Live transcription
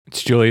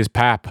Julius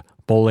Papp,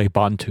 Bole,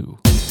 Bantu.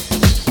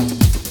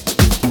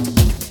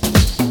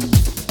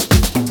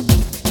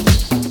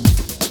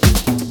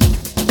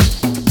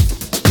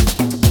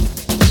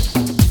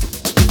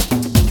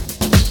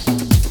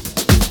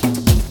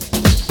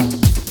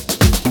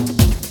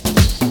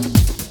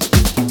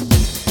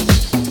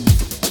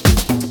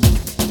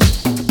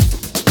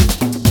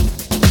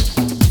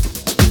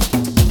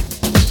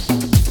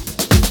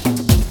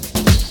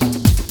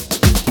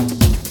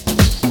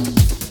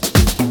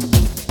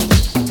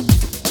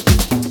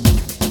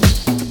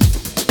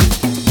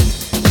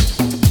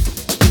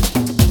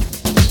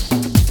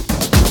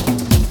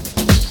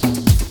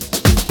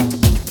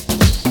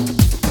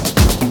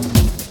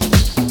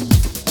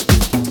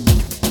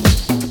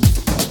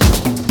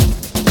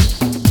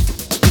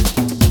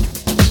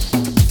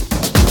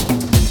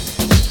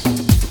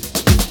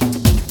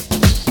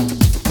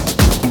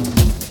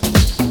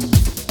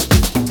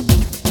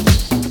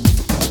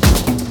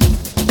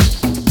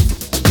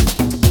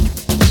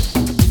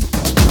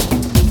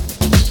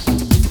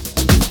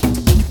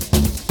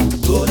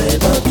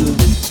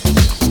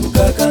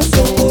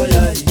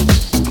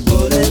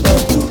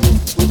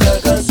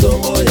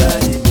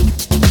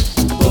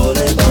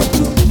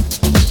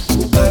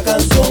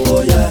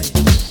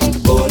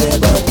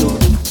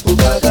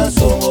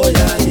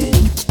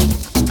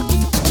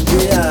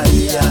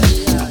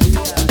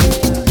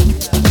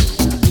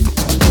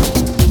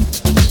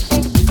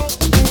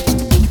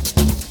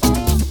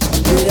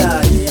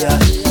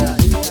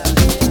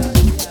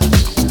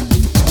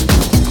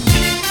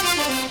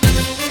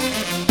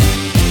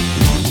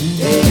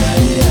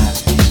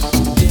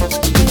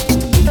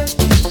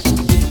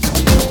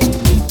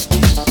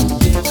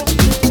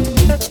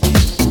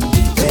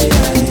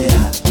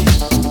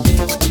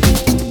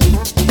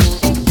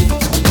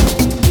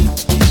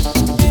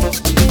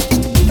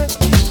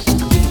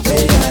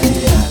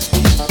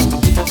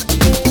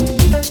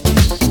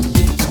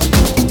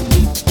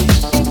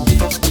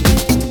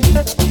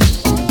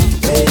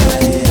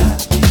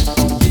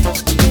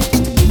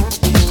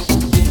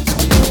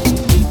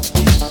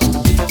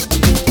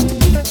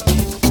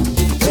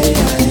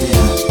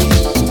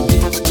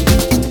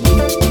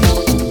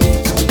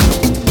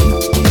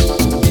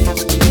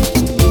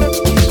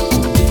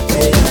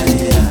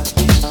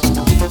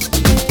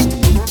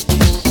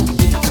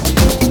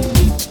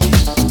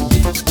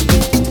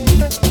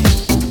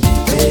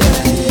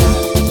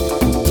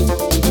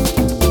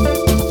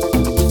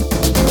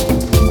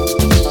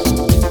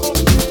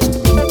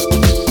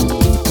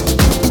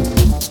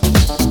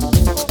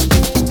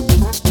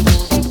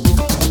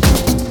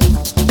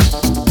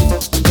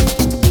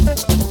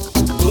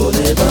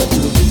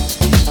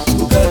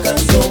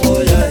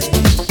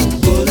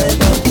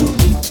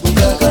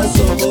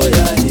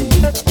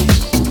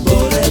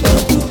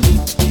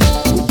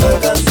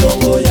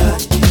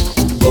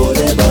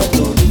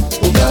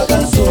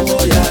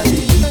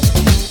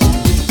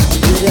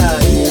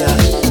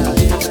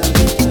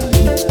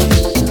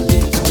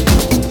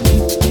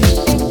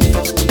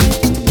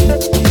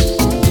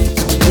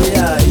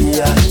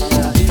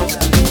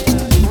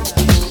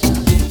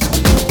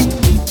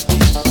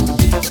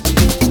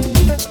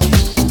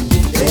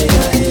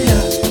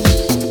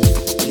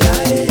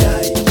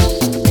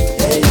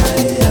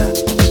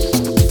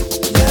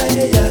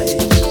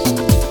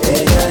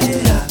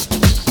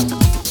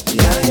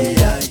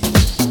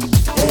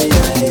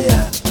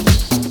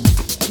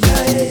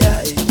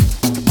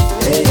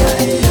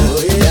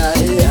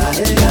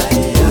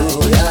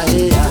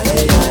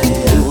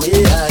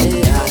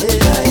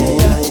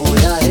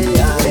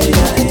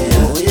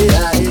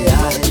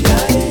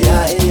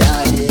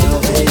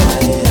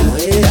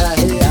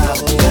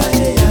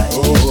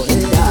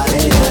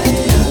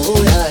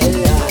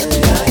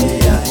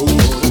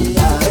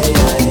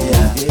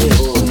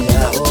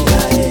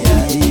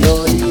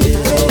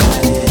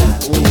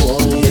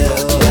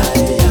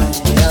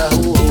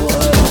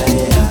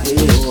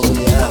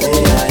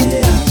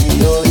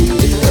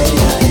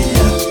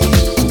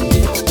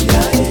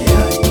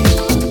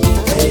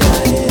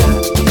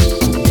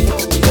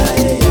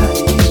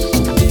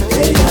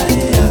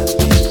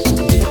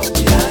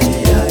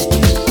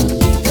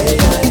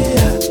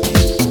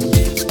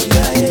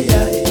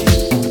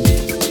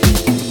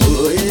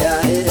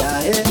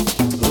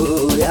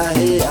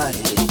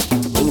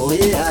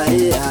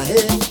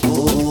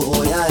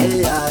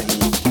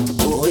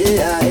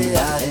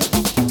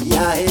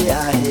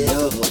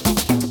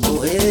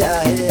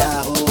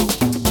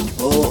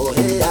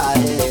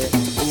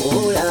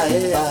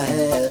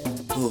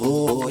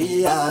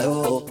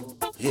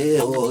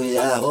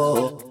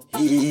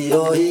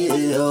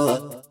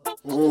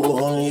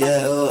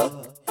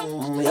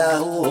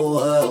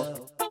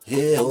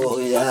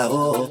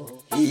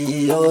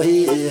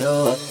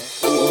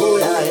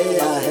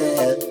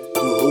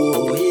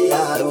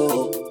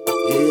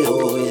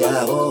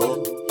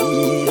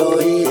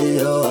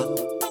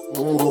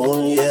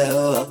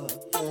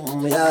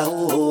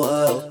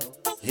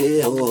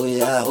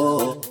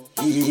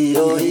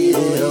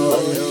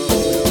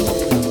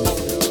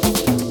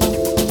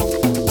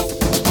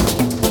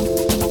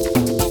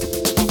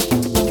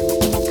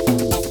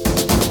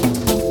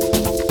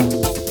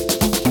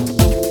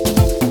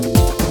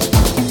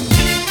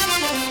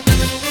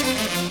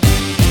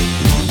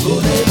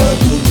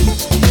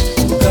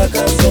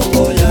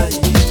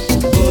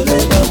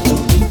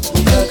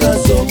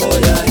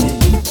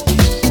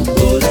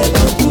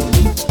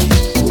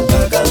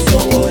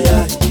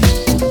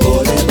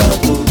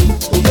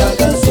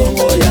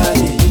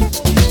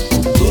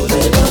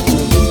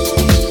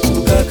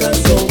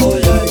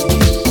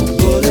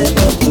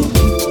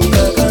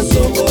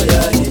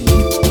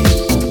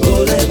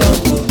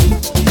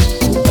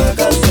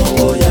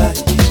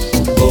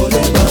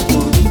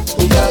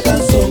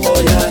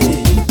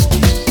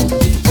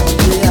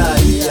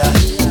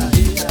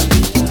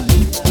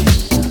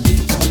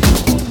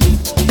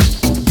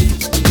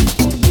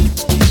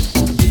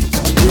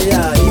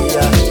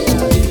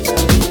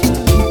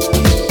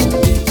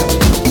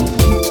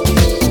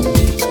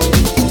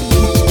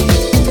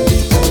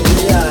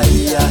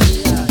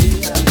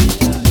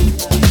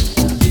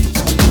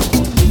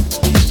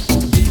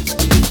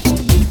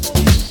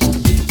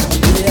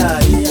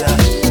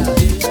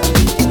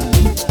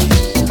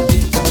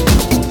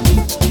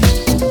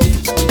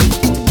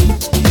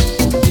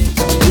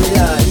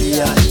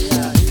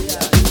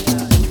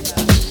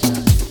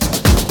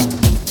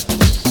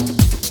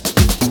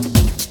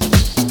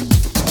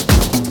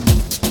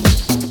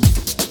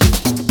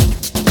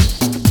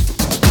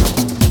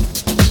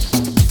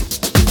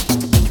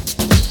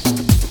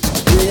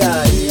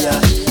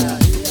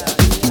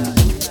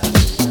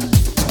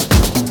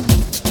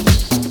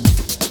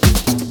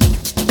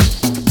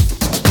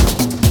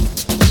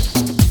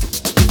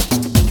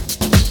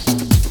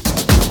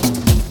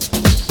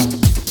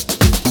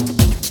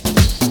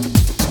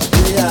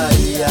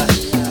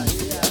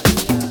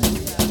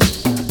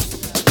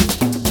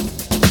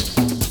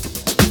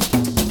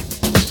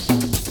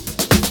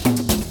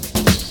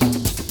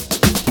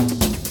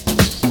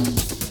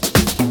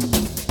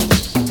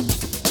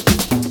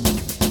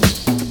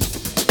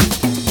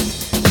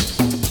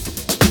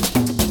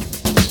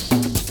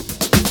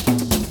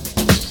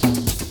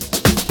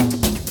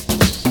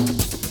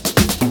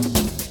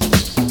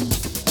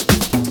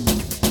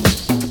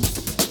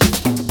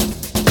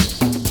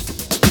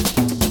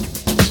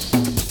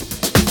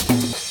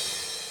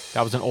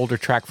 That was an older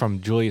track from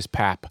Julius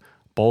Papp,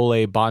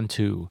 Bole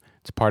Bantu.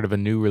 It's part of a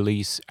new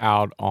release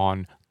out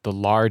on the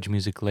Large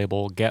music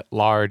label, Get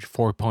Large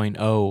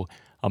 4.0,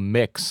 a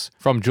mix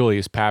from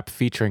Julius Papp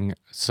featuring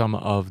some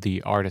of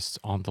the artists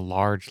on the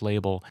Large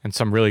label and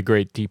some really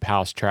great deep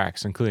house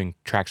tracks, including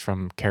tracks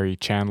from Kerry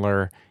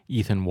Chandler,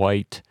 Ethan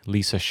White,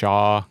 Lisa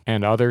Shaw,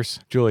 and others.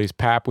 Julius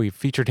Papp, we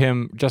featured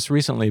him just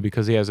recently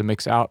because he has a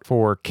mix out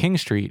for King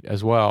Street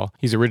as well.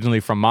 He's originally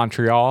from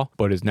Montreal,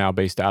 but is now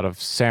based out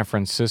of San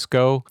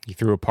Francisco. He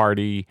threw a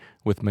party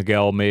with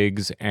Miguel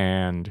Miggs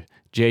and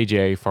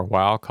JJ for a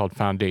while called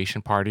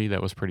Foundation Party.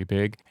 That was pretty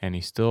big. And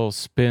he still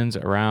spins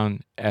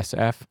around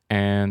SF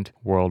and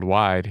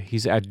worldwide.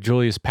 He's at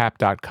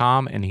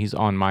juliuspapp.com and he's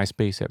on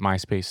MySpace at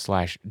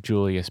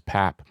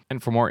MySpace/JuliusPapp.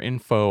 And for more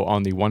info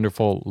on the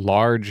wonderful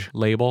Large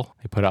label,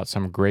 they put out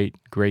some great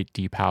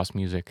deep house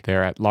music.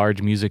 They're at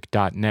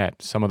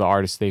largemusic.net. Some of the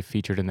artists they've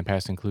featured in the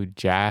past include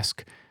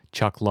Jask,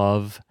 Chuck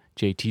Love,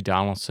 JT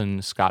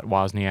Donaldson, Scott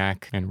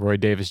Wozniak, and Roy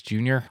Davis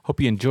Jr. Hope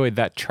you enjoyed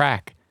that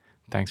track.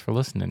 Thanks for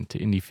listening to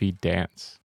IndieFeed Dance.